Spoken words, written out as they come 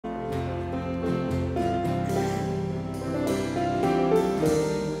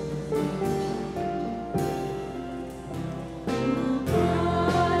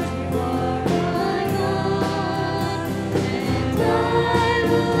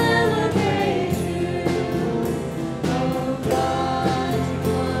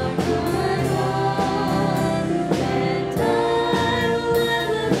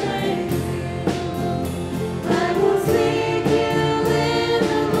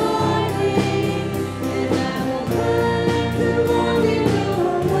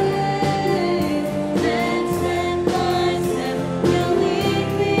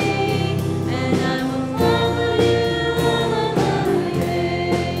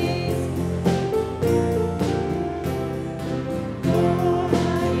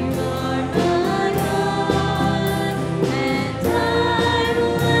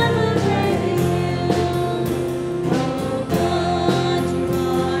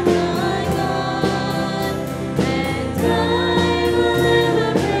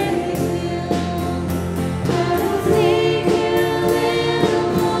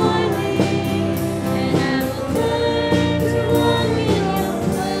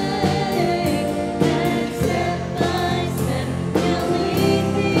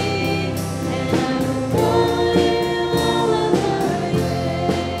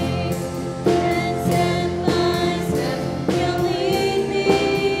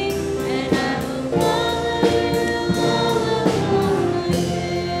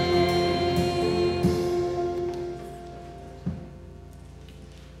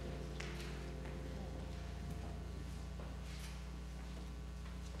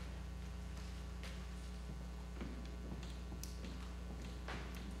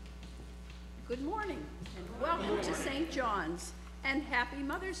Good morning and welcome to St. John's, and happy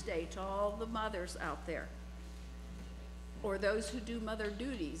Mother's Day to all the mothers out there, or those who do mother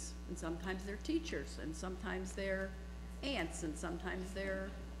duties, and sometimes they're teachers, and sometimes they're aunts, and sometimes they're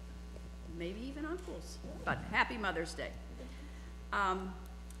maybe even uncles, but happy Mother's Day.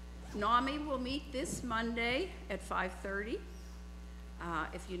 NAMI will meet this Monday at 5:30.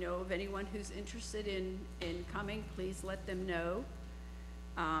 If you know of anyone who's interested in coming, please let them know.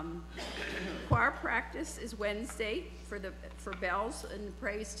 Choir practice is Wednesday for bells and the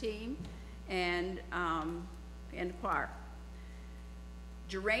praise team and choir.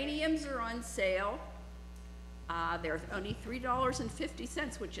 Geraniums are on sale. They're only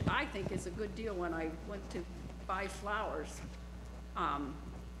 $3.50, which I think is a good deal when I went to buy flowers. And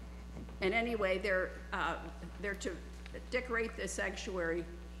anyway, they're to decorate the sanctuary.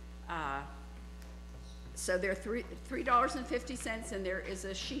 So they're $3.50, and there is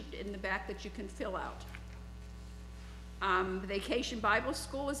a sheet in the back that you can fill out. Vacation Bible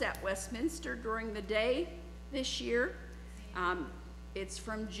School is at Westminster during the day this year. It's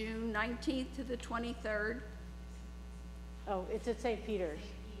from June 19th to the 23rd. Oh, it's at St. Peter's.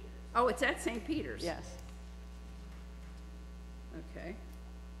 Oh, it's at St. Peter's? Yes. Okay.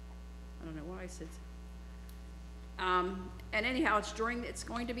 I don't know why I said. And anyhow, it's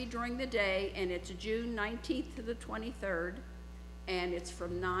going to be during the day, and it's June 19th to the 23rd, and it's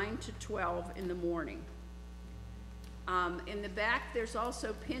from 9 to 12 in the morning. In the back, there's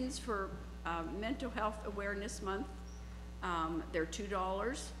also pins for Mental Health Awareness Month. They're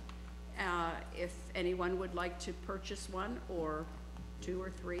 $2. If anyone would like to purchase one, or 2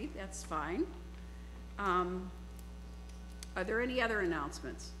 or 3, that's fine. Are there any other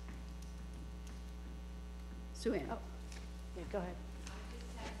announcements? Sue Ann. Oh, yeah, go ahead. I just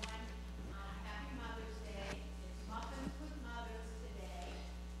have one. Happy Mother's Day. It's Muffins with Mothers today.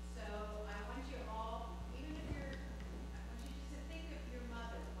 So I want you all, even if I want you just to think of your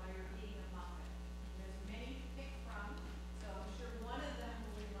mother while you're eating a muffin. There's many to pick from, so I'm sure one of them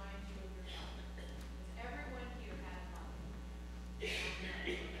will remind you of your mother. Because everyone here has a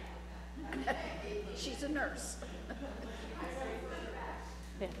mother. She's a nurse.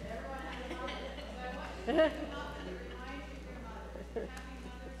 Yeah. Everyone has a mother. So I want you to pick a muffin that reminds you of your mother. Happy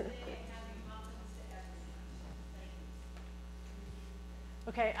Mother's Day and happy muffins to everyone. Thank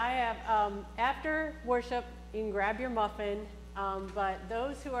you. Okay, I have, after worship, you can grab your muffin, but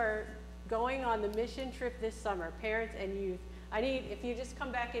those who are going on the mission trip this summer, parents and youth, if you just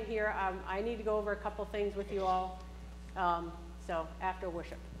come back in here, I need to go over a couple things with you all, so after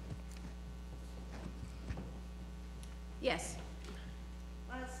worship. Yes.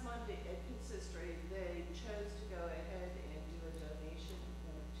 Last Monday at Consistory, they chose to go ahead and do a donation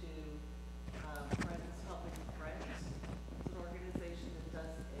to Friends Helping Friends. It's an organization that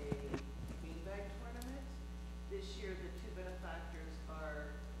does a beanbag tournament. This year, the 2 benefactors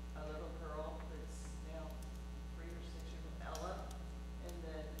are a little girl that's now 3 or 6 years old, Ella, and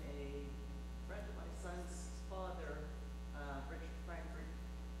then a friend of my son's father, Richard Frankfurt,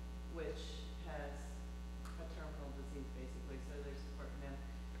 which has a terminal disease, basically, so they're supporting them.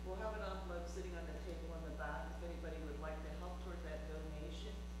 We'll have an envelope sitting on the table in the back. If anybody would like to help toward that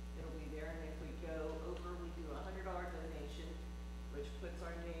donation, it'll be there. And if we go over, we do a $100 donation, which puts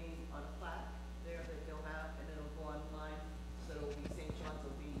our name on a plaque there that they'll have, and it'll go online. So it'll be St. John's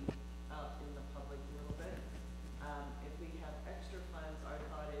will be out in the public a little bit. If we have extra funds, our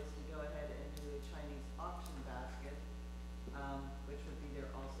thought is to go ahead and do a Chinese auction basket, which would be there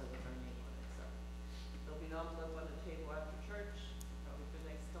also with our name on it. So there'll be an envelope on the table after church, probably for the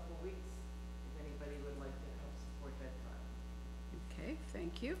next couple of weeks, if anybody would like to help support that fund. Okay,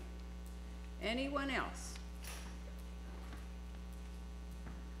 thank you. Anyone else?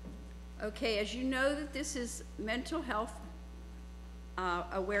 Okay, as you know that this is Mental Health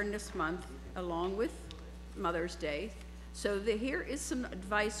Awareness Month along with Mother's Day, so here is some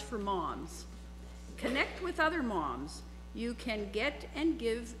advice for moms. Connect with other moms. You can get and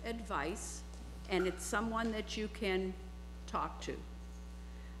give advice, and it's someone that you can talk to.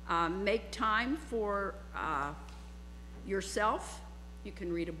 Make time for yourself. You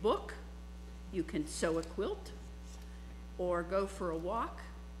can read a book, you can sew a quilt, or go for a walk,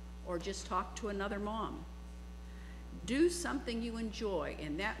 or just talk to another mom. Do something you enjoy,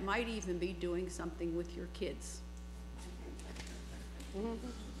 and that might even be doing something with your kids.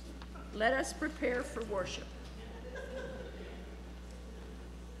 Let us prepare for worship.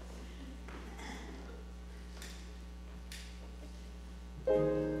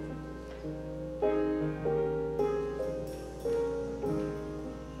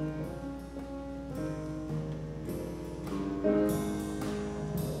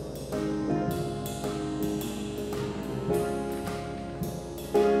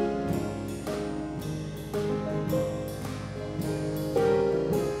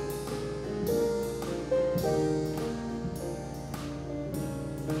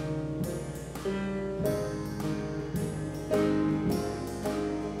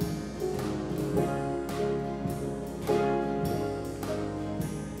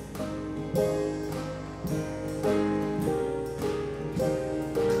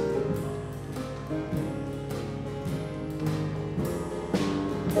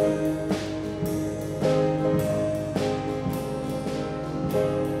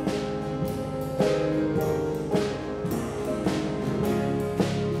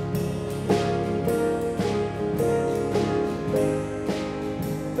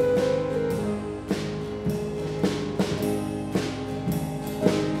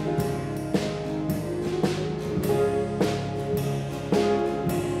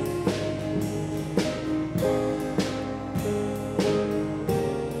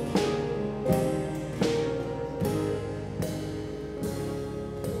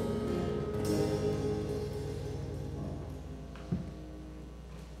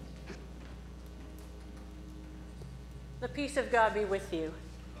 The peace of God be with you.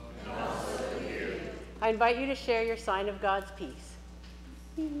 I invite you to share your sign of God's peace.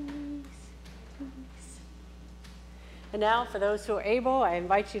 Peace, peace. And now, for those who are able, I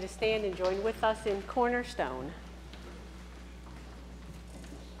invite you to stand and join with us in Cornerstone.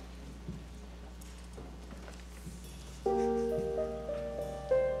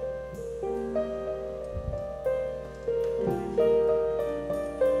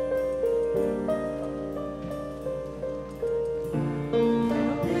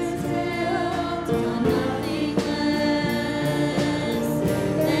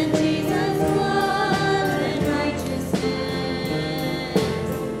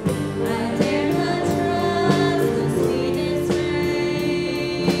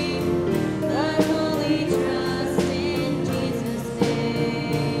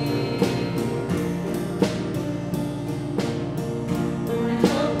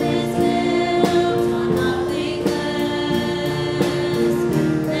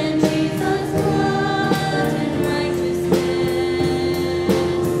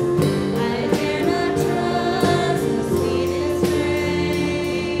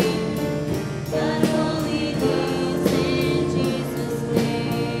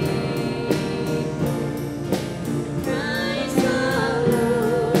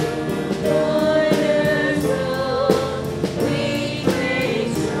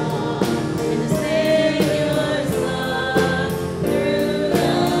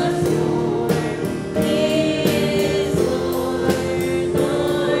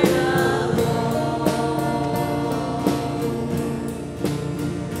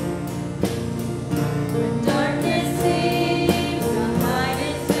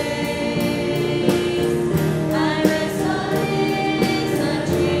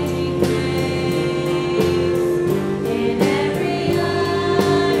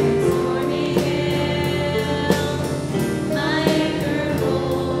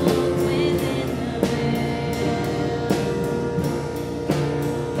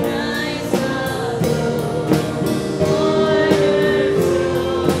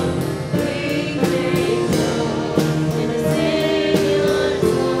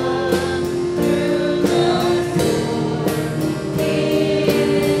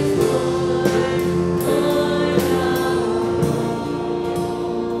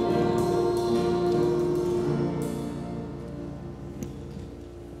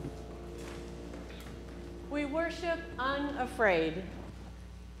 We worship unafraid.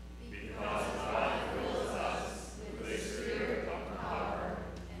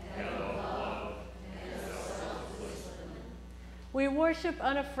 We worship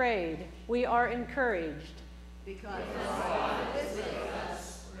unafraid. We are encouraged. Because God is with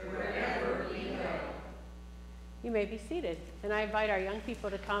us wherever we go. You may be seated. And I invite our young people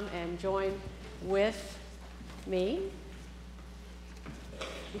to come and join with me.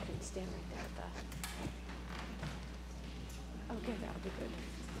 You can stand right there at the... Okay, that'll be good.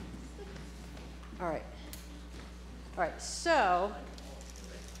 All right. All right, so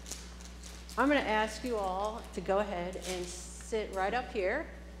I'm going to ask you all to go ahead and sit right up here,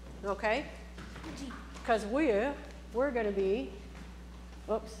 okay? Because we're going to be,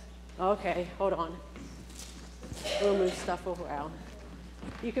 oops, okay, hold on. We'll move stuff around.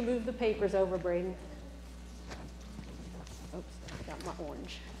 You can move the papers over, Braden. Oops, I got my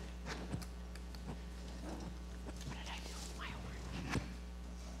orange. What did I do with my orange?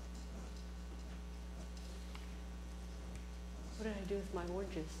 What did I do with my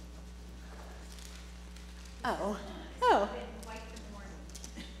oranges? Oh.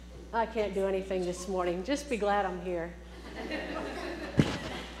 I can't do anything this morning. Just be glad I'm here.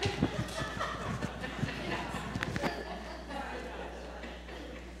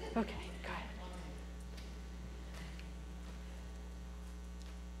 Okay, go ahead.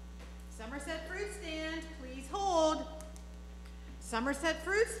 Somerset Fruit Stand, please hold. Somerset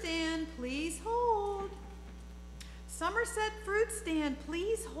Fruit Stand, please hold. Somerset Fruit Stand,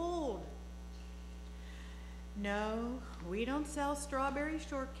 please hold. No, we don't sell strawberry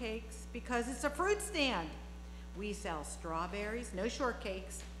shortcakes because it's a fruit stand. We sell strawberries, no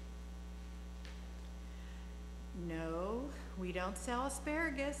shortcakes. No, we don't sell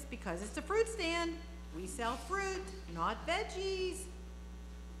asparagus because it's a fruit stand. We sell fruit, not veggies.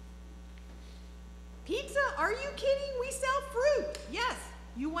 Pizza? Are you kidding? We sell fruit. Yes.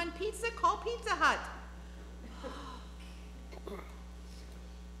 You want pizza? Call Pizza Hut.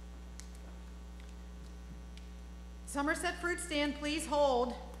 Somerset Fruit Stand, please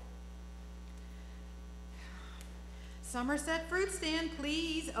hold. Somerset Fruit Stand,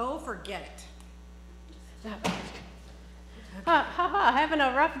 please. Oh, forget it. Having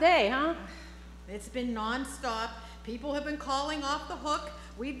a rough day, huh? It's been nonstop. People have been calling off the hook.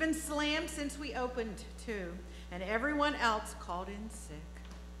 We've been slammed since we opened too. And everyone else called in sick.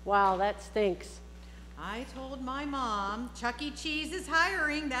 Wow, that stinks. I told my mom, Chuck E. Cheese is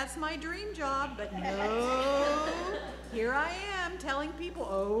hiring, that's my dream job, but no, here I am telling people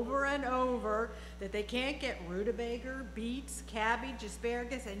over and over that they can't get rutabaga, beets, cabbage,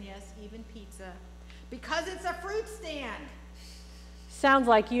 asparagus, and yes, even pizza, because it's a fruit stand. Sounds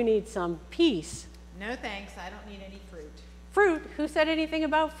like you need some peace. No thanks, I don't need any fruit. Fruit? Who said anything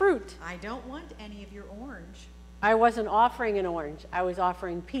about fruit? I don't want any of your orange. I wasn't offering an orange, I was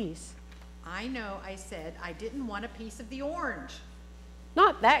offering peace. I know I said I didn't want a piece of the orange.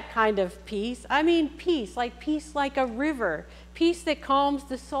 Not that kind of peace. I mean peace like a river, peace that calms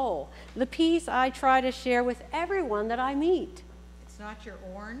the soul. The peace I try to share with everyone that I meet. It's not your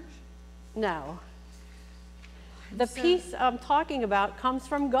orange? No. The peace I'm talking about comes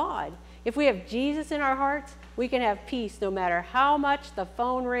from God. If we have Jesus in our hearts, we can have peace no matter how much the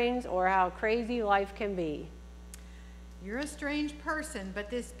phone rings or how crazy life can be. You're a strange person,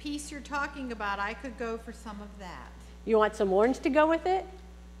 but this peace you're talking about, I could go for some of that. You want some orange to go with it?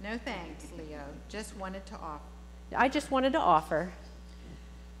 No thanks, Leo. Just wanted to offer. I just wanted to offer.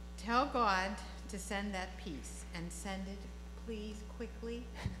 Tell God to send that peace, and send it, please, quickly.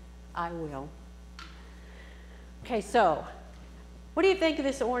 I will. Okay, so what do you think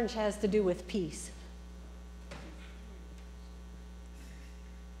this orange has to do with peace?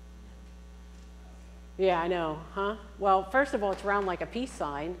 Yeah, I know, huh? Well, first of all, it's round like a peace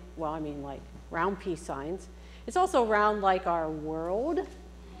sign. Well, I mean like round peace signs. It's also round like our world.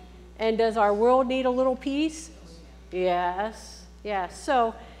 And does our world need a little peace? Yes, yes.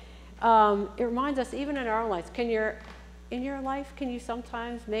 So it reminds us, even in our own lives, in your life, can you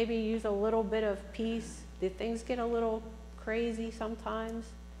sometimes maybe use a little bit of peace? Did things get a little crazy sometimes?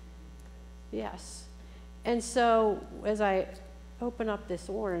 Yes. And so as I open up this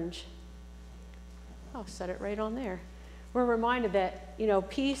orange, I'll set it right on there. We're reminded that,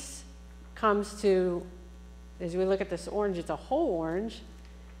 peace comes to, as we look at this orange, it's a whole orange,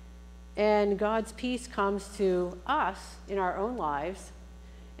 and God's peace comes to us in our own lives.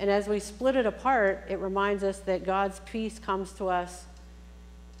 And as we split it apart, it reminds us that God's peace comes to us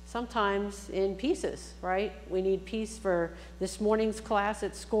sometimes in pieces, right? We need peace for this morning's class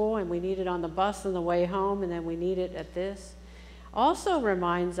at school, and we need it on the bus on the way home, and then we need it at this. Also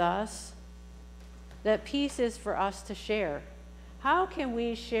reminds us that peace is for us to share. How can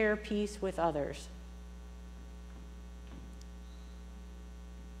we share peace with others?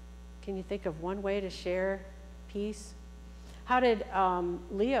 Can you think of one way to share peace? How did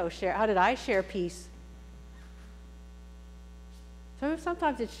Leo share? How did I share peace? So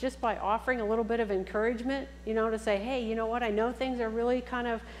sometimes it's just by offering a little bit of encouragement, to say, hey, you know what? I know things are really kind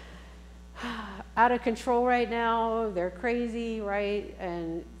of out of control right now. They're crazy, right?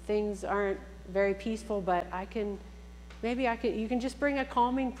 And things aren't very peaceful, but you can just bring a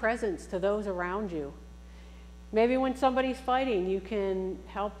calming presence to those around you. Maybe when somebody's fighting, you can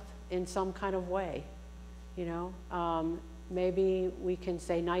help in some kind of way, maybe we can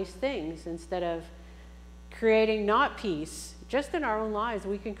say nice things instead of creating not peace. Just in our own lives,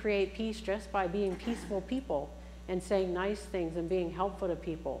 we can create peace just by being peaceful people and saying nice things and being helpful to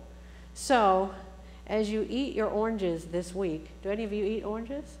people. So as you eat your oranges this week, do any of you eat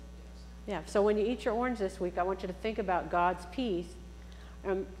oranges? Yeah, so when you eat your orange this week, I want you to think about God's peace.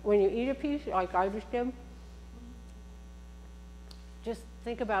 When you eat a piece, like I just did, just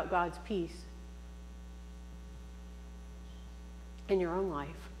think about God's peace in your own life.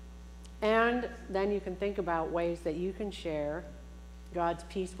 And then you can think about ways that you can share God's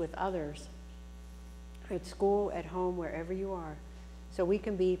peace with others at school, at home, wherever you are. So we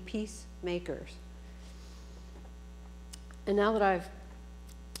can be peacemakers. And now that I've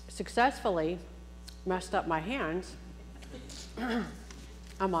successfully messed up my hands,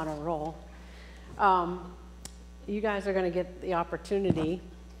 I'm on a roll. You guys are going to get the opportunity.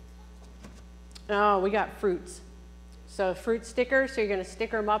 Oh, we got fruits. So fruit stickers, so you're going to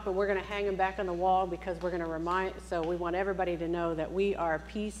sticker them up and we're going to hang them back on the wall because we're going to remind, so we want everybody to know that we are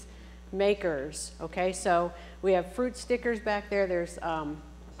peacemakers, okay? So we have fruit stickers back there. There's, I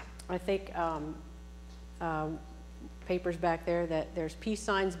think, papers back there, that there's peace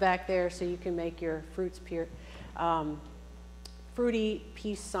signs back there so you can make your fruity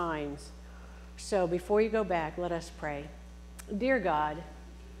peace signs. So before you go back, let us pray. Dear God,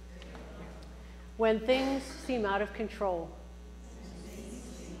 when things seem out of control,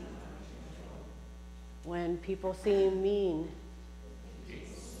 when people seem mean,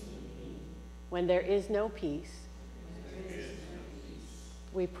 when there is no peace,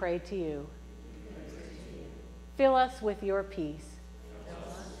 we pray to you. Fill us with your peace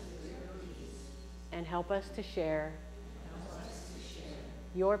and help us to share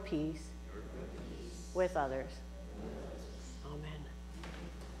your peace with others. Amen.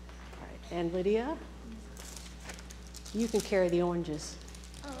 All right. And Lydia, you can carry the oranges.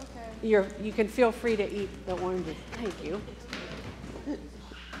 Oh, okay. You can feel free to eat the oranges. Thank you. Thanks.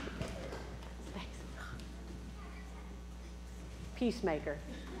 Peacemaker.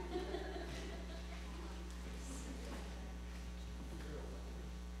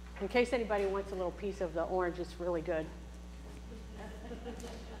 In case anybody wants a little piece of the orange, it's really good.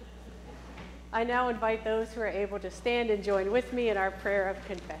 I now invite those who are able to stand and join with me in our prayer of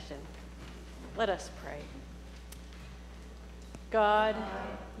confession. Let us pray. God,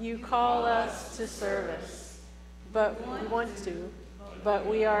 you call us to service, but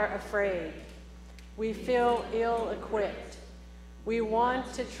we are afraid. We feel ill-equipped. We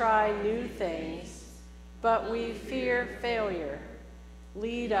want to try new things, but we fear failure.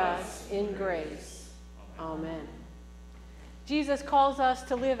 Lead us in grace. Amen. Jesus calls us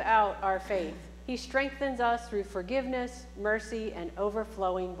to live out our faith. He strengthens us through forgiveness, mercy, and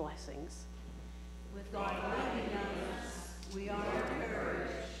overflowing blessings. With God living in us, we are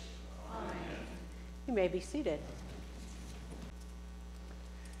encouraged. Amen. You may be seated.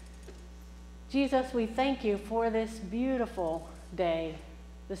 Jesus, we thank you for this beautiful day,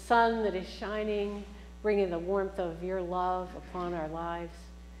 the sun that is shining, bringing the warmth of your love upon our lives,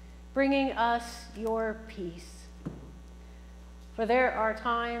 bringing us your peace. For there are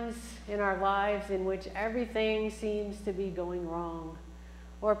times in our lives in which everything seems to be going wrong,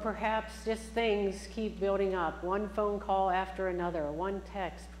 or perhaps just things keep building up, one phone call after another, one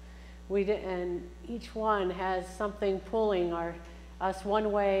text. And each one has something pulling us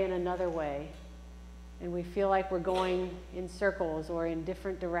one way and another way. And we feel like we're going in circles or in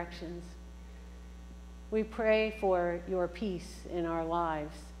different directions. We pray for your peace in our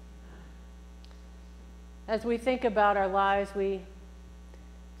lives. As we think about our lives, we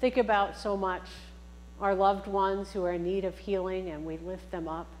think about so much our loved ones who are in need of healing, and we lift them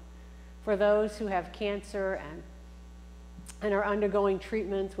up. For those who have cancer and are undergoing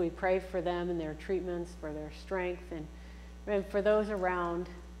treatments, we pray for them and their treatments, for their strength, and for those around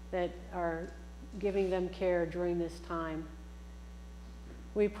that are giving them care during this time.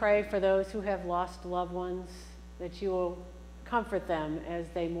 We pray for those who have lost loved ones, that you will comfort them as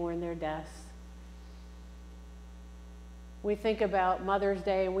they mourn their deaths. We think about Mother's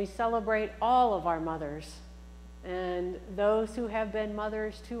Day, and we celebrate all of our mothers and those who have been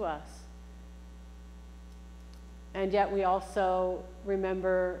mothers to us. And yet we also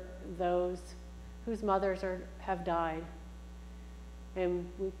remember those whose mothers have died. And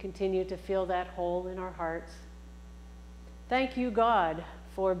we continue to feel that hole in our hearts. Thank you, God,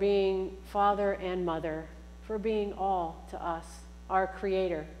 for being Father and Mother, for being all to us, our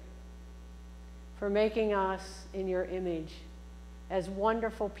Creator, for making us in your image as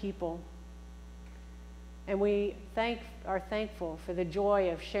wonderful people. And we are thankful for the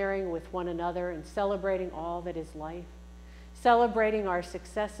joy of sharing with one another and celebrating all that is life, celebrating our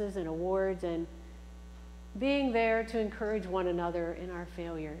successes and awards, and being there to encourage one another in our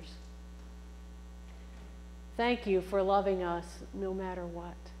failures. Thank you for loving us no matter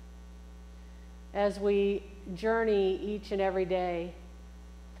what. As we journey each and every day,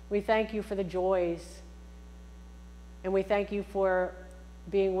 we thank you for the joys, and we thank you for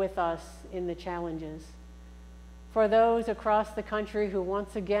being with us in the challenges. For those across the country who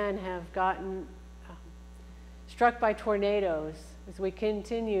once again have gotten struck by tornadoes, as we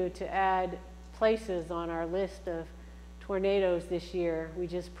continue to add places on our list of tornadoes this year, we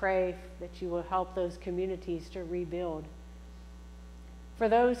just pray that you will help those communities to rebuild. For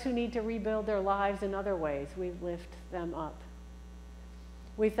those who need to rebuild their lives in other ways, we lift them up.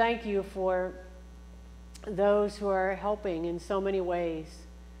 We thank you for those who are helping in so many ways,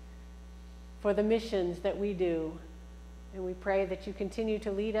 for the missions that we do. And we pray that you continue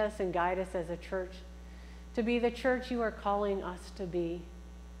to lead us and guide us as a church to be the church you are calling us to be.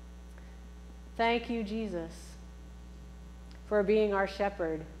 Thank you, Jesus, for being our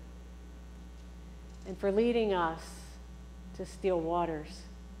shepherd and for leading us to still waters.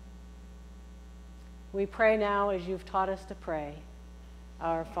 We pray now as you've taught us to pray.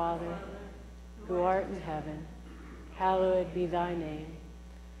 Our Father, who art in heaven, hallowed be thy name.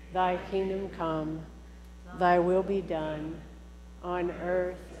 Thy kingdom come, thy will be done, on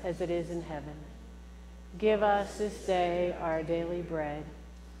earth as it is in heaven. Give us this day our daily bread,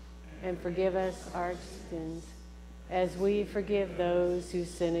 and forgive us our sins, as we forgive those who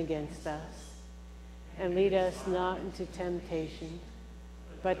sin against us. And lead us not into temptation,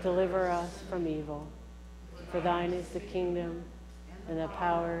 but deliver us from evil. For thine is the kingdom, and the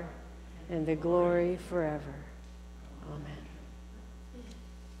power, and the glory forever. Amen.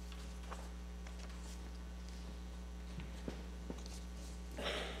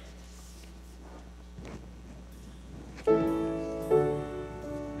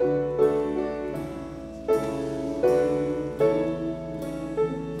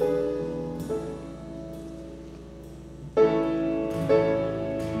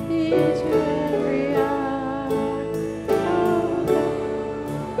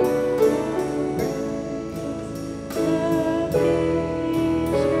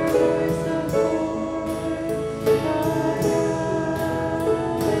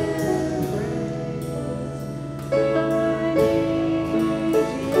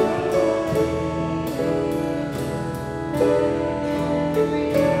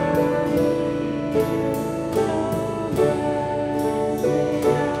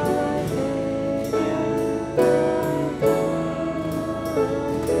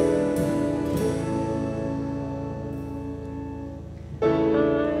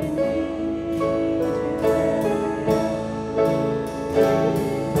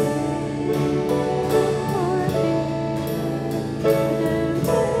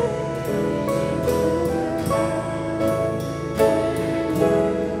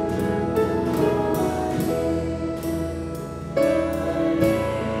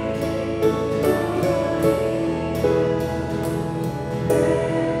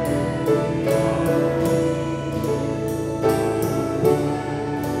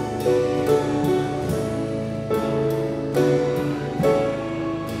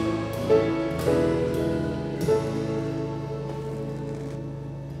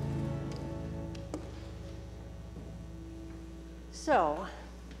 So,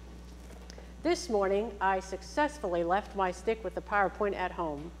 this morning I successfully left my stick with the PowerPoint at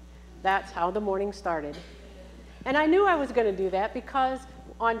home. That's how the morning started. And I knew I was going to do that because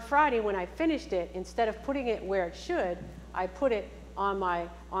on Friday when I finished it, instead of putting it where it should, I put it on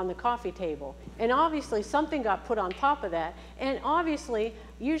the coffee table. And obviously something got put on top of that. And obviously,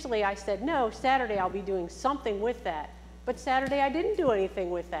 usually I said, no, Saturday I'll be doing something with that. But Saturday I didn't do anything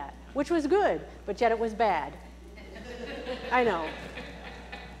with that, which was good, but yet it was bad. I know.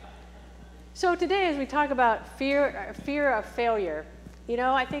 So today, as we talk about fear of failure, you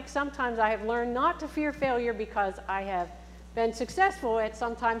know, I think sometimes I have learned not to fear failure because I have been successful at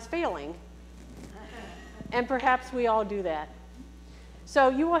sometimes failing. And perhaps we all do that. So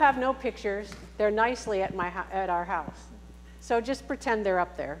you will have no pictures. They're nicely at our house. So just pretend they're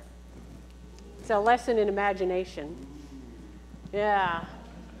up there. It's a lesson in imagination. Yeah.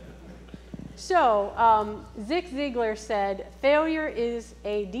 So Zig Ziglar said, failure is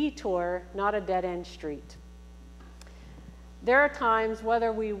a detour, not a dead-end street. There are times,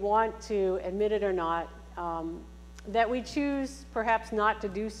 whether we want to admit it or not, that we choose perhaps not to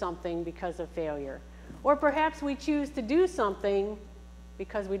do something because of failure. Or perhaps we choose to do something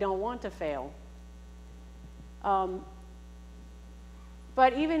because we don't want to fail. But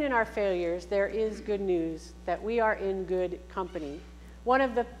even in our failures, there is good news that we are in good company. One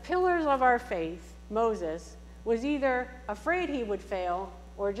of the pillars of our faith, Moses, was either afraid he would fail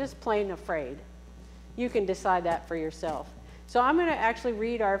or just plain afraid. You can decide that for yourself. So I'm going to actually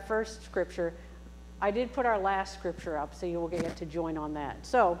read our first scripture. I did put our last scripture up, so you will get to join on that.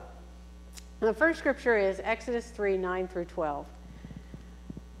 So the first scripture is Exodus 3, 9 through 12.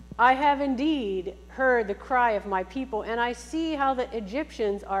 I have indeed heard the cry of my people, and I see how the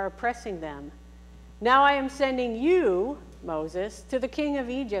Egyptians are oppressing them. Now I am sending you, Moses, to the king of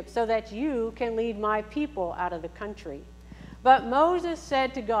Egypt so that you can lead my people out of the country. But Moses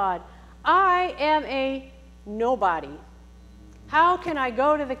said to God, I am a nobody. How can I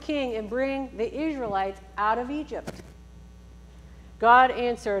go to the king and bring the Israelites out of Egypt? God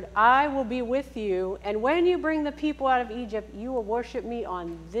answered, I will be with you, and when you bring the people out of Egypt, you will worship me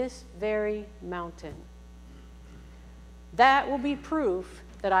on this very mountain. That will be proof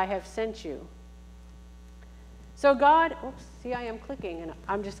that I have sent you. So God, oops, see, I am clicking, and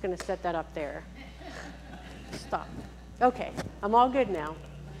I'm just going to set that up there. Stop. Okay, I'm all good now.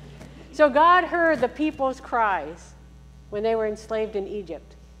 So God heard the people's cries when they were enslaved in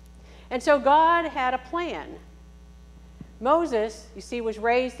Egypt. And so God had a plan. Moses, you see, was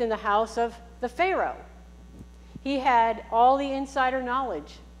raised in the house of the Pharaoh. He had all the insider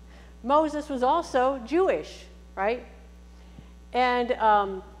knowledge. Moses was also Jewish, right? And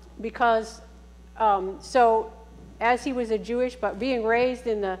so as he was a Jewish, but being raised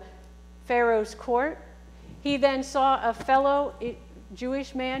in the Pharaoh's court, he then saw a fellow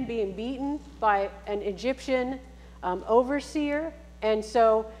Jewish man being beaten by an Egyptian overseer. And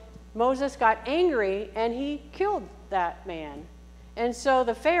so Moses got angry and he killed that man. And so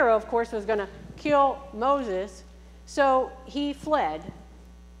the Pharaoh, of course, was going to kill Moses. So he fled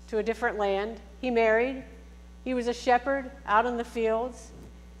to a different land. He married. He was a shepherd out in the fields.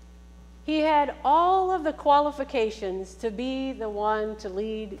 He had all of the qualifications to be the one to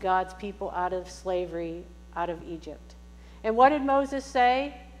lead God's people out of slavery, out of Egypt. And what did Moses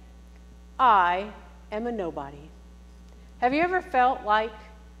say? I am a nobody. Have you ever felt like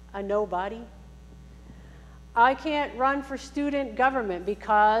a nobody? I can't run for student government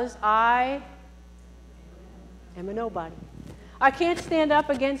because I am a nobody. I can't stand up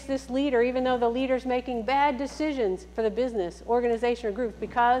against this leader even though the leader's making bad decisions for the business, organization, or group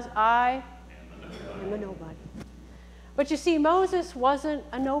because I am a nobody. But you see, Moses wasn't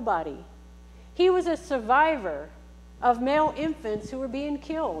a nobody. He was a survivor of male infants who were being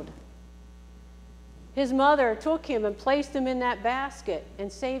killed. His mother took him and placed him in that basket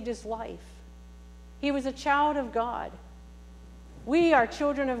and saved his life. He was a child of God. We are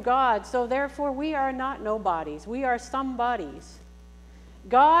children of God, so therefore we are not nobodies. We are somebodies.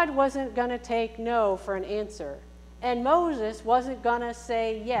 God wasn't going to take no for an answer, and Moses wasn't going to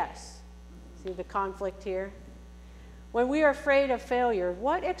say yes. See the conflict here? When we are afraid of failure,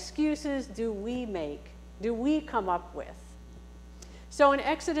 what excuses do we make? Do we come up with? So in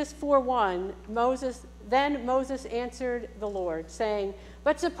Exodus 4:1, Moses answered the Lord, saying,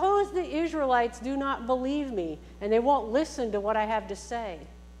 "But suppose the Israelites do not believe me, and they won't listen to what I have to say.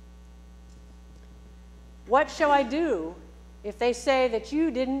 What shall I do if they say that you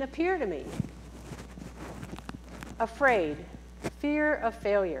didn't appear to me?" Afraid, fear of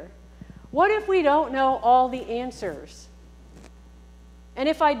failure. What if we don't know all the answers? And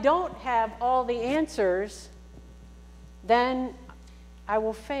if I don't have all the answers, then I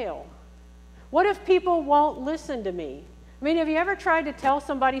will fail. What if people won't listen to me? I mean, have you ever tried to tell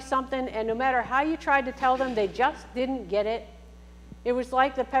somebody something and no matter how you tried to tell them, they just didn't get it? It was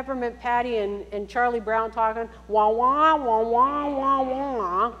like the Peppermint Patty and Charlie Brown talking, wah, wah, wah, wah, wah,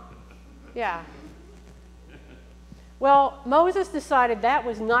 wah. Yeah. Well, Moses decided that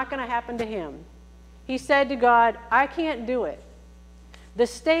was not going to happen to him. He said to God, I can't do it. The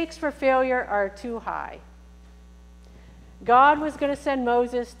stakes for failure are too high. God was going to send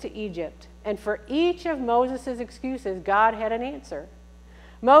Moses to Egypt. And for each of Moses' excuses, God had an answer.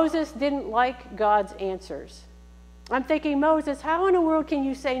 Moses didn't like God's answers. I'm thinking, Moses, how in the world can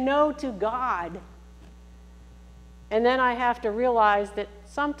you say no to God? And then I have to realize that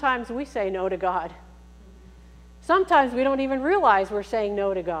sometimes we say no to God. Sometimes we don't even realize we're saying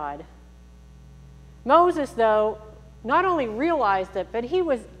no to God. Moses, though, not only realized it, but he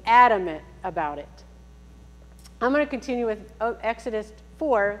was adamant about it. I'm going to continue with Exodus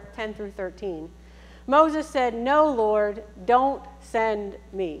 4:10 through 13. Moses said, "No, Lord, don't send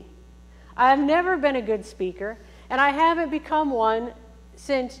me. I have never been a good speaker, and I haven't become one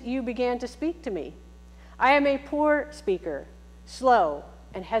since you began to speak to me. I am a poor speaker, slow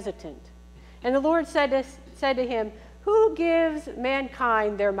and hesitant." And the Lord said to him, "Who gives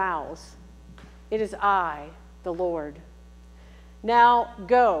mankind their mouths? It is I, the Lord. Now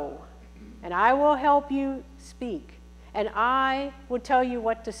go, and I will help you speak, and I will tell you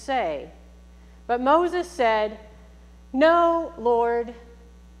what to say." But Moses said, "No, Lord,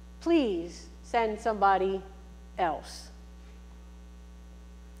 please send somebody else."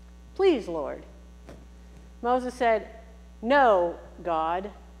 "Please, Lord." Moses said, "No,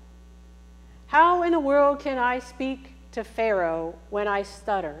 God. How in the world can I speak to Pharaoh when I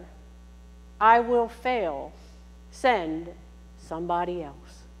stutter? I will fail. Send somebody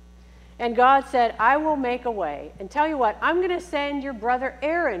else." And God said, "I will make a way. And tell you what, I'm going to send your brother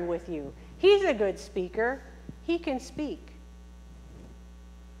Aaron with you. He's a good speaker. He can speak."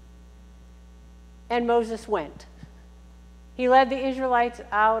 And Moses went. He led the Israelites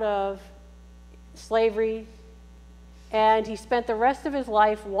out of slavery, and he spent the rest of his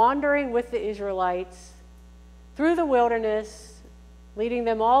life wandering with the Israelites through the wilderness, leading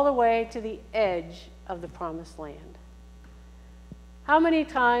them all the way to the edge of the promised land. How many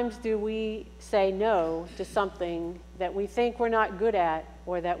times do we say no to something that we think we're not good at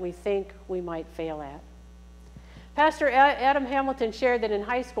or that we think we might fail at? Pastor Adam Hamilton shared that in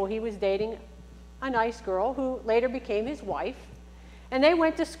high school he was dating a nice girl who later became his wife, and they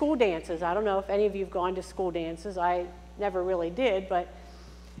went to school dances. I don't know if any of you have gone to school dances. I never really did, but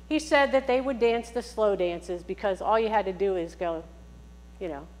he said that they would dance the slow dances because all you had to do is go, you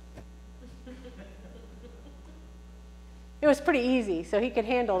know. It was pretty easy, so he could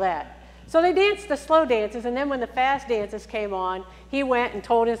handle that. So they danced the slow dances, and then when the fast dances came on, he went and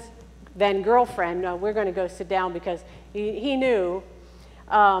told his then girlfriend, no, we're going to go sit down, because he knew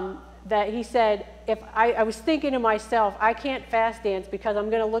that he said, if I was thinking to myself, I can't fast dance because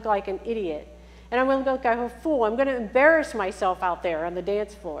I'm going to look like an idiot. And I'm going to look like a fool. I'm going to embarrass myself out there on the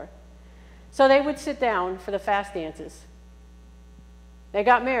dance floor. So they would sit down for the fast dances. They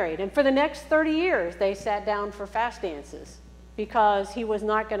got married. And for the next 30 years, they sat down for fast dances because he was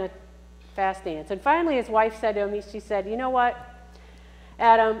not going to fast dance. And finally, his wife said to him, she said, you know what,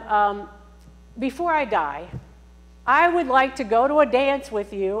 Adam, before I die, I would like to go to a dance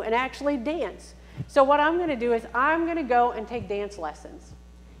with you and actually dance. So what I'm going to do is I'm going to go and take dance lessons.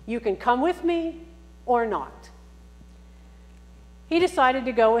 You can come with me or not. He decided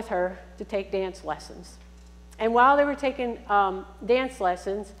to go with her to take dance lessons. And while they were taking dance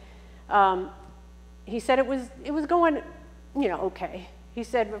lessons, he said it was going, you know, okay. He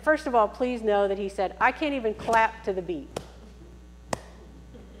said, but first of all, please know that he said, I can't even clap to the beat.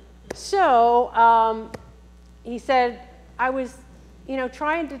 So he said, I was, you know,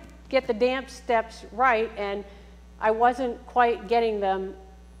 trying to get the dance steps right, and I wasn't quite getting them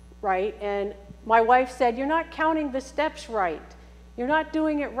right. And my wife said, you're not counting the steps right. You're not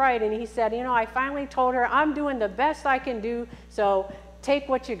doing it right. And he said, you know, I finally told her, I'm doing the best I can do, so take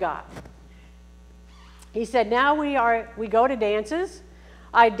what you got. He said, now we go to dances.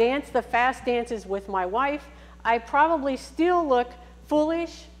 I dance the fast dances with my wife. I probably still look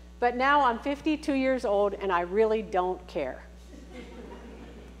foolish, but now I'm 52 years old and I really don't care.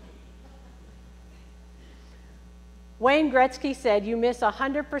 Wayne Gretzky said, you miss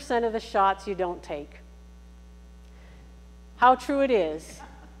 100% of the shots you don't take. How true it is.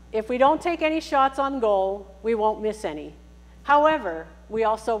 If we don't take any shots on goal, we won't miss any. However, we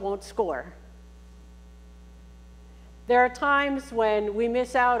also won't score. There are times when we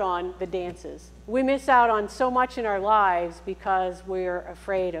miss out on the dances. We miss out on so much in our lives because we're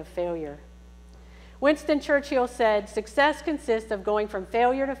afraid of failure. Winston Churchill said, success consists of going from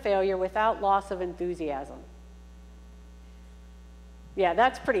failure to failure without loss of enthusiasm. Yeah,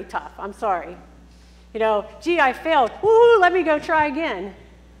 that's pretty tough. I'm sorry. You know, gee, I failed. Woo, let me go try again.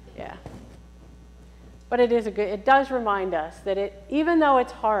 Yeah. But it does remind us that even though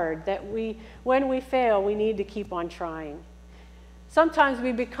it's hard, that when we fail, we need to keep on trying. Sometimes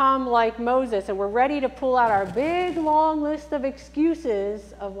we become like Moses and we're ready to pull out our big, long list of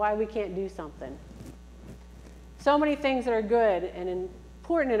excuses of why we can't do something. So many things that are good and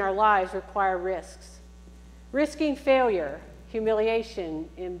important in our lives require risks. Risking failure, humiliation,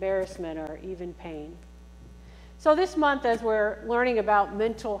 embarrassment, or even pain. So this month, as we're learning about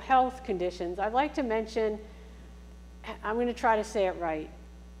mental health conditions, I'd like to mention, I'm going to try to say it right,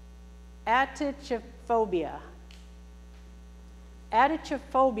 atychiphobia.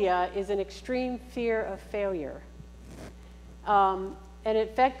 Atychiphobia is an extreme fear of failure, and it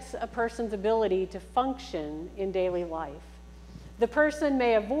affects a person's ability to function in daily life. The person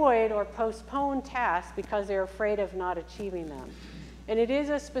may avoid or postpone tasks because they're afraid of not achieving them. And it is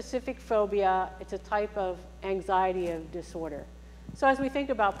a specific phobia. It's a type of anxiety of disorder. So as we think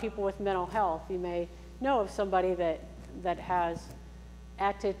about people with mental health, you may know of somebody that has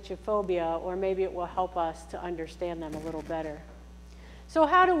atychiphobia, or maybe it will help us to understand them a little better. So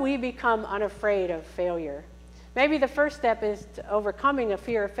how do we become unafraid of failure? Maybe the first step is to overcoming a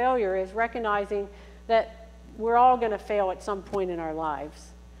fear of failure is recognizing that we're all going to fail at some point in our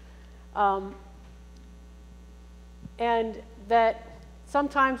lives. And that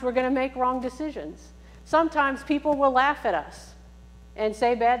sometimes we're going to make wrong decisions. Sometimes people will laugh at us and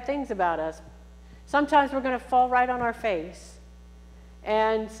say bad things about us. Sometimes we're going to fall right on our face.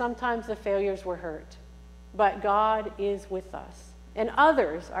 And sometimes the failures will hurt. But God is with us. And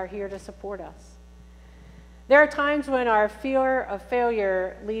others are here to support us. There are times when our fear of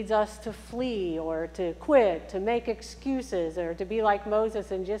failure leads us to flee or to quit, to make excuses, or to be like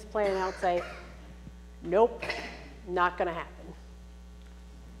Moses and just plain out say, nope, not going to happen.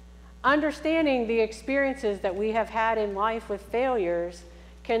 Understanding the experiences that we have had in life with failures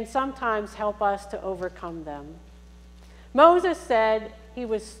can sometimes help us to overcome them. Moses said he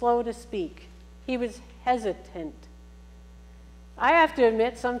was slow to speak. He was hesitant. I have to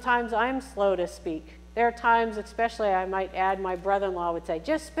admit, sometimes I'm slow to speak. There are times, especially I might add, my brother-in-law would say,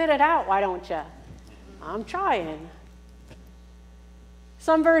 just spit it out, why don't you? I'm trying.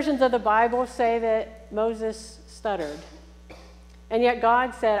 Some versions of the Bible say that Moses stuttered. And yet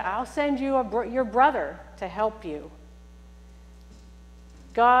God said, I'll send you your brother to help you.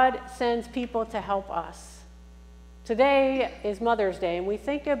 God sends people to help us. Today is Mother's Day, and we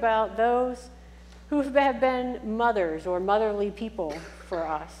think about those who have been mothers or motherly people for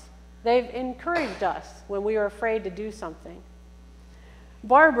us. They've encouraged us when we were afraid to do something.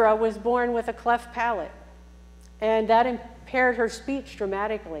 Barbara was born with a cleft palate, and that impaired her speech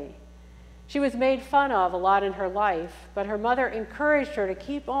dramatically. She was made fun of a lot in her life, but her mother encouraged her to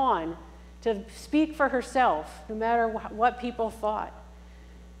keep on, to speak for herself, no matter what people thought.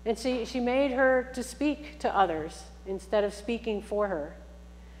 And she made her to speak to others instead of speaking for her.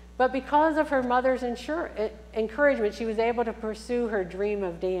 But because of her mother's encouragement, she was able to pursue her dream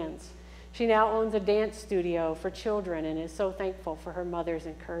of dance. She now owns a dance studio for children and is so thankful for her mother's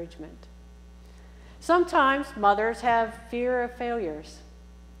encouragement. Sometimes mothers have fear of failures.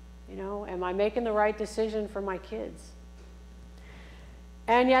 You know, am I making the right decision for my kids?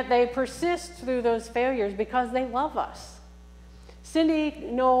 And yet they persist through those failures because they love us. Cindy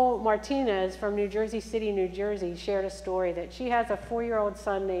Noel Martinez from New Jersey City, New Jersey, shared a story that she has a 4-year-old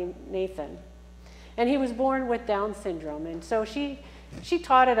son named Nathan. And he was born with Down syndrome. And so she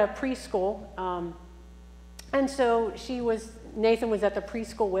taught at a preschool. And so Nathan was at the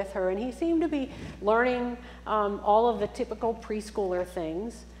preschool with her, and he seemed to be learning all of the typical preschooler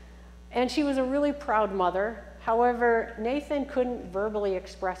things. And she was a really proud mother. However, Nathan couldn't verbally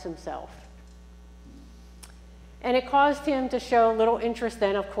express himself. And it caused him to show little interest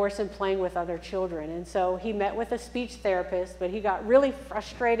then, of course, in playing with other children. And so he met with a speech therapist, but he got really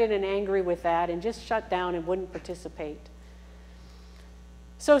frustrated and angry with that and just shut down and wouldn't participate.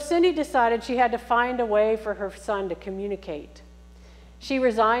 So Cindy decided she had to find a way for her son to communicate. She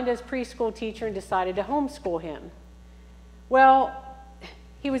resigned as preschool teacher and decided to homeschool him. Well,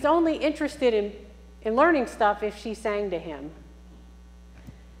 he was only interested in learning stuff if she sang to him.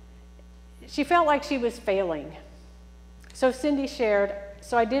 She felt like she was failing. So Cindy shared,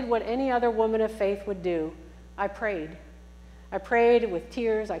 so I did what any other woman of faith would do. I prayed. I prayed with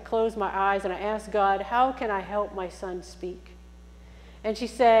tears. I closed my eyes and I asked God, how can I help my son speak? And she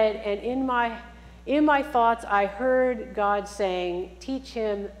said, and in my thoughts, I heard God saying, teach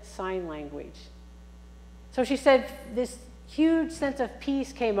him sign language. So she said, this huge sense of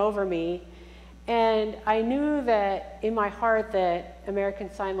peace came over me, and I knew that in my heart that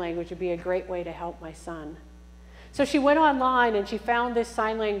American Sign Language would be a great way to help my son. So she went online and she found this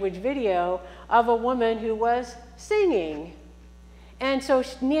sign language video of a woman who was singing. And so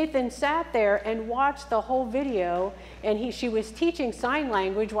Nathan sat there and watched the whole video, and she was teaching sign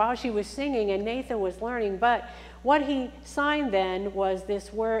language while she was singing, and Nathan was learning. But what he signed then was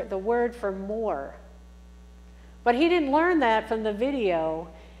this word, the word for more. But he didn't learn that from the video.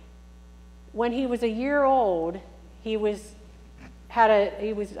 When he was a year old, he had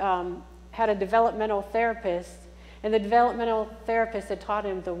a developmental therapist, and the developmental therapist had taught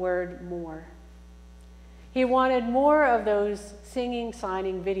him the word more. He wanted more of those singing,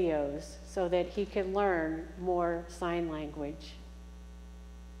 signing videos so that he could learn more sign language.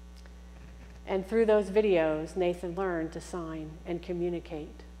 And through those videos, Nathan learned to sign and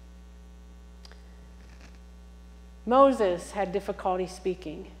communicate. Moses had difficulty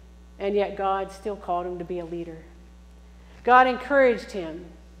speaking, and yet God still called him to be a leader. God encouraged him,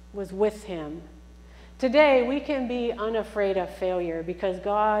 was with him. Today, we can be unafraid of failure because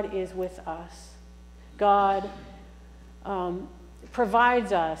God is with us. God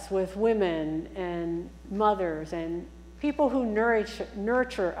provides us with women and mothers and people who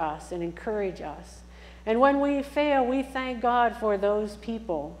nurture us and encourage us. And when we fail, we thank God for those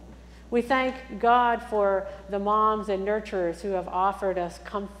people. We thank God for the moms and nurturers who have offered us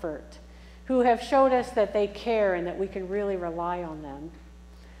comfort, who have showed us that they care and that we can really rely on them.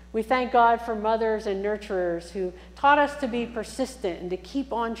 We thank God for mothers and nurturers who taught us to be persistent and to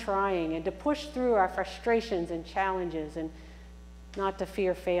keep on trying and to push through our frustrations and challenges and not to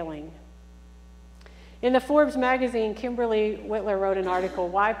fear failing. In the Forbes magazine, Kimberly Whitler wrote an article,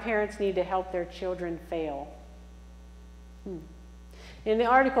 Why Parents Need to Help Their Children Fail. In the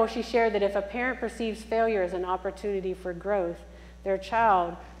article, she shared that if a parent perceives failure as an opportunity for growth, their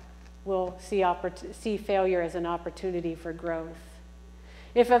child will see failure as an opportunity for growth.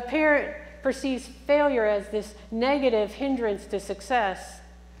 If a parent perceives failure as this negative hindrance to success,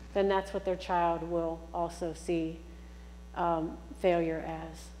 then that's what their child will also see failure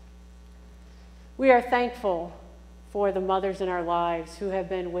as. We are thankful for the mothers in our lives who have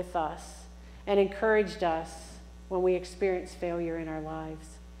been with us and encouraged us when we experience failure in our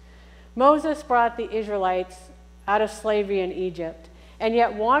lives. Moses brought the Israelites out of slavery in Egypt and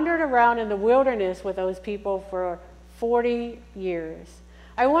yet wandered around in the wilderness with those people for 40 years.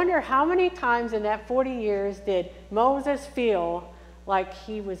 I wonder how many times in that 40 years did Moses feel like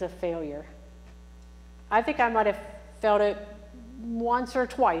he was a failure? I think I might have felt it once or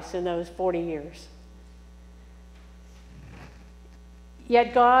twice in those 40 years.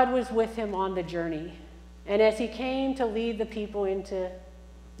 Yet God was with him on the journey. And as he came to lead the people into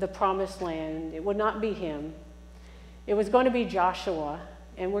the promised land, it would not be him. It was going to be Joshua.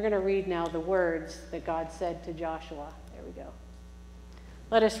 And we're going to read now the words that God said to Joshua. There we go.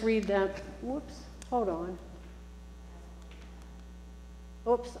 Let us read them. Whoops, hold on.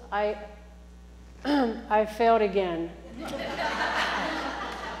 Oops, I failed again.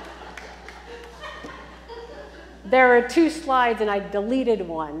 There are 2 slides and I deleted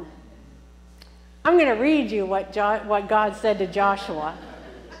one. I'm going to read you what God said to Joshua.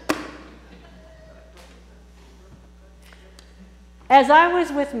 As I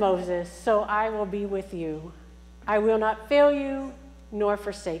was with Moses, so I will be with you. I will not fail you nor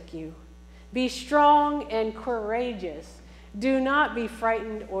forsake you. Be strong and courageous. Do not be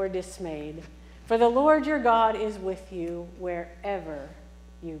frightened or dismayed, for the Lord your God is with you wherever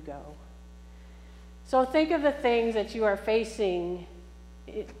you go. So think of the things that you are facing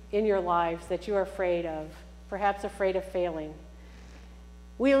in your lives that you are afraid of, perhaps afraid of failing.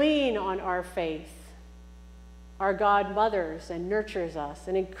 We lean on our faith. Our God mothers and nurtures us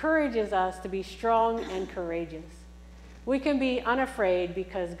and encourages us to be strong and courageous. We can be unafraid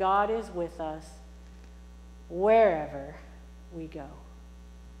because God is with us wherever we go.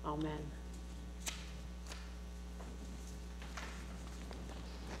 Amen.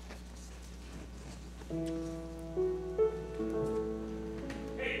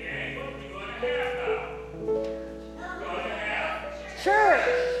 Hey gang, what are we going to have now? We're going to have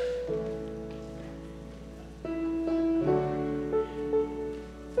Church.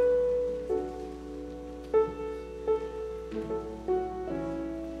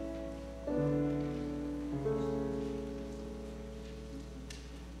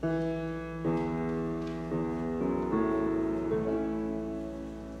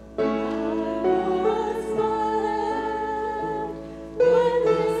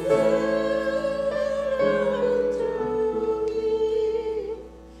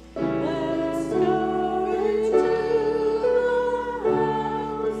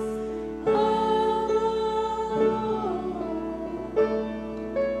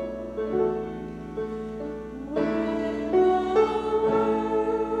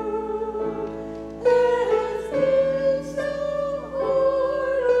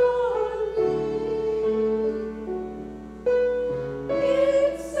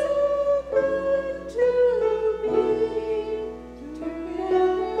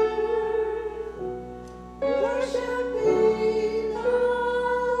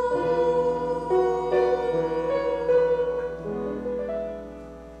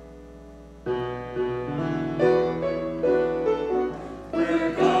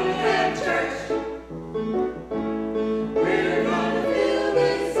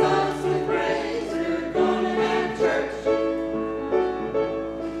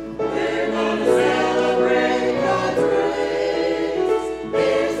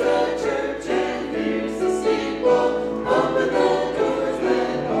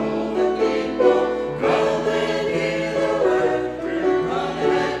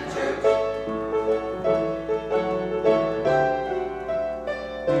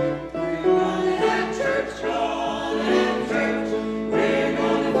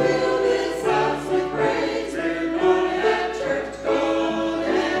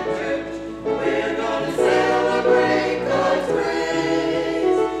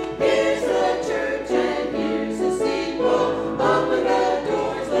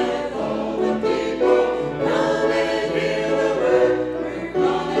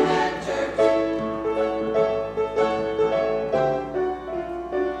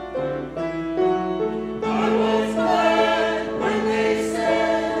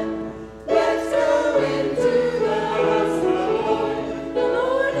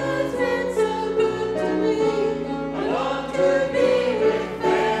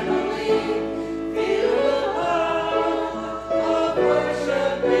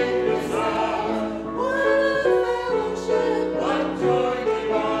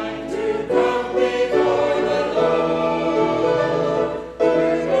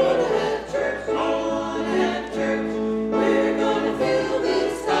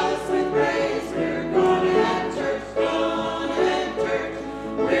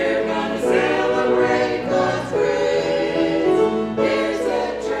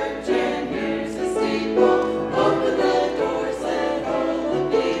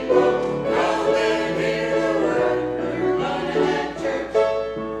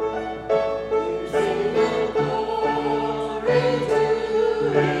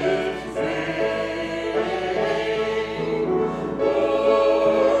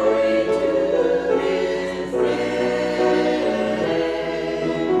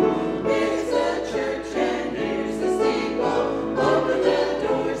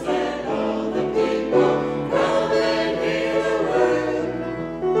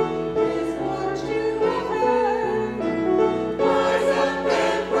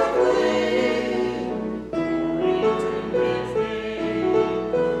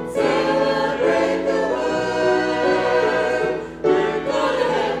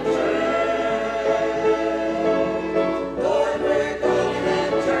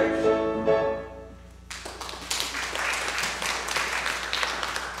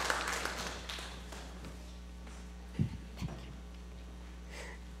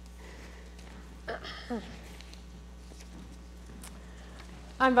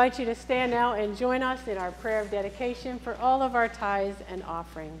 I invite you to stand now and join us in our prayer of dedication for all of our tithes and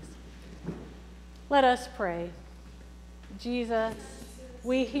offerings. Let us pray. Jesus,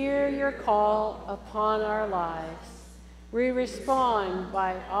 we hear your call upon our lives. We respond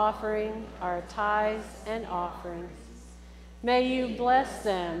by offering our tithes and offerings. May you bless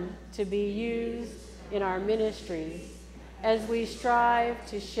them to be used in our ministries as we strive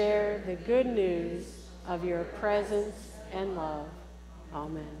to share the good news of your presence and love.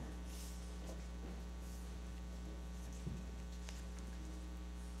 Amen.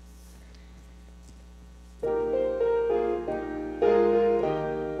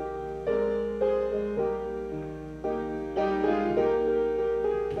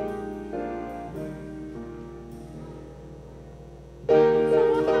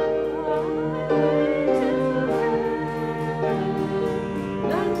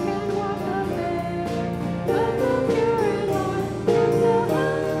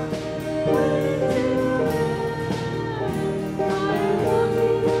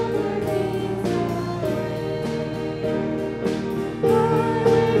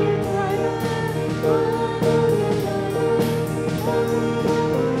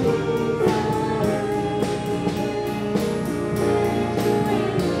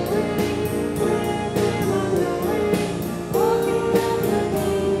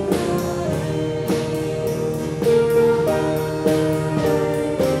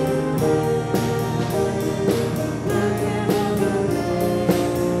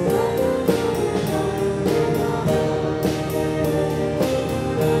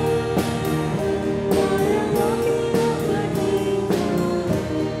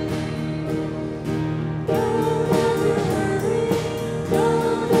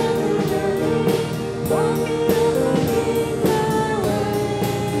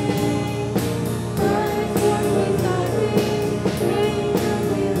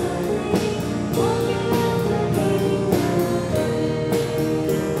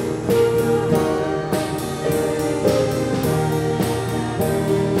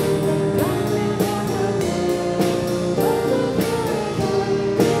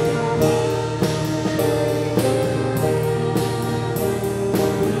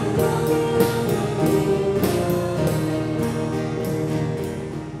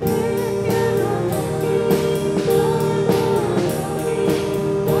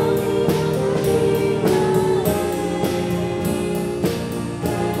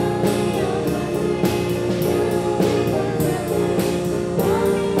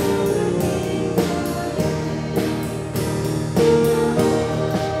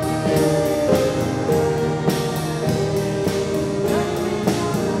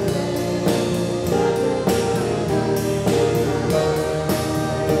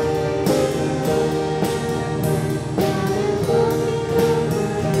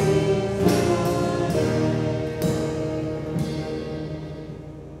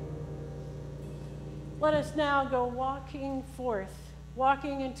 Let us now go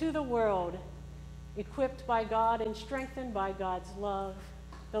walking into the world, equipped by God and strengthened by God's love,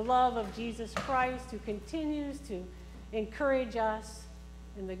 the love of Jesus Christ, who continues to encourage us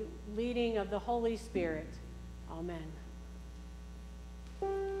in the leading of the Holy Spirit. Amen.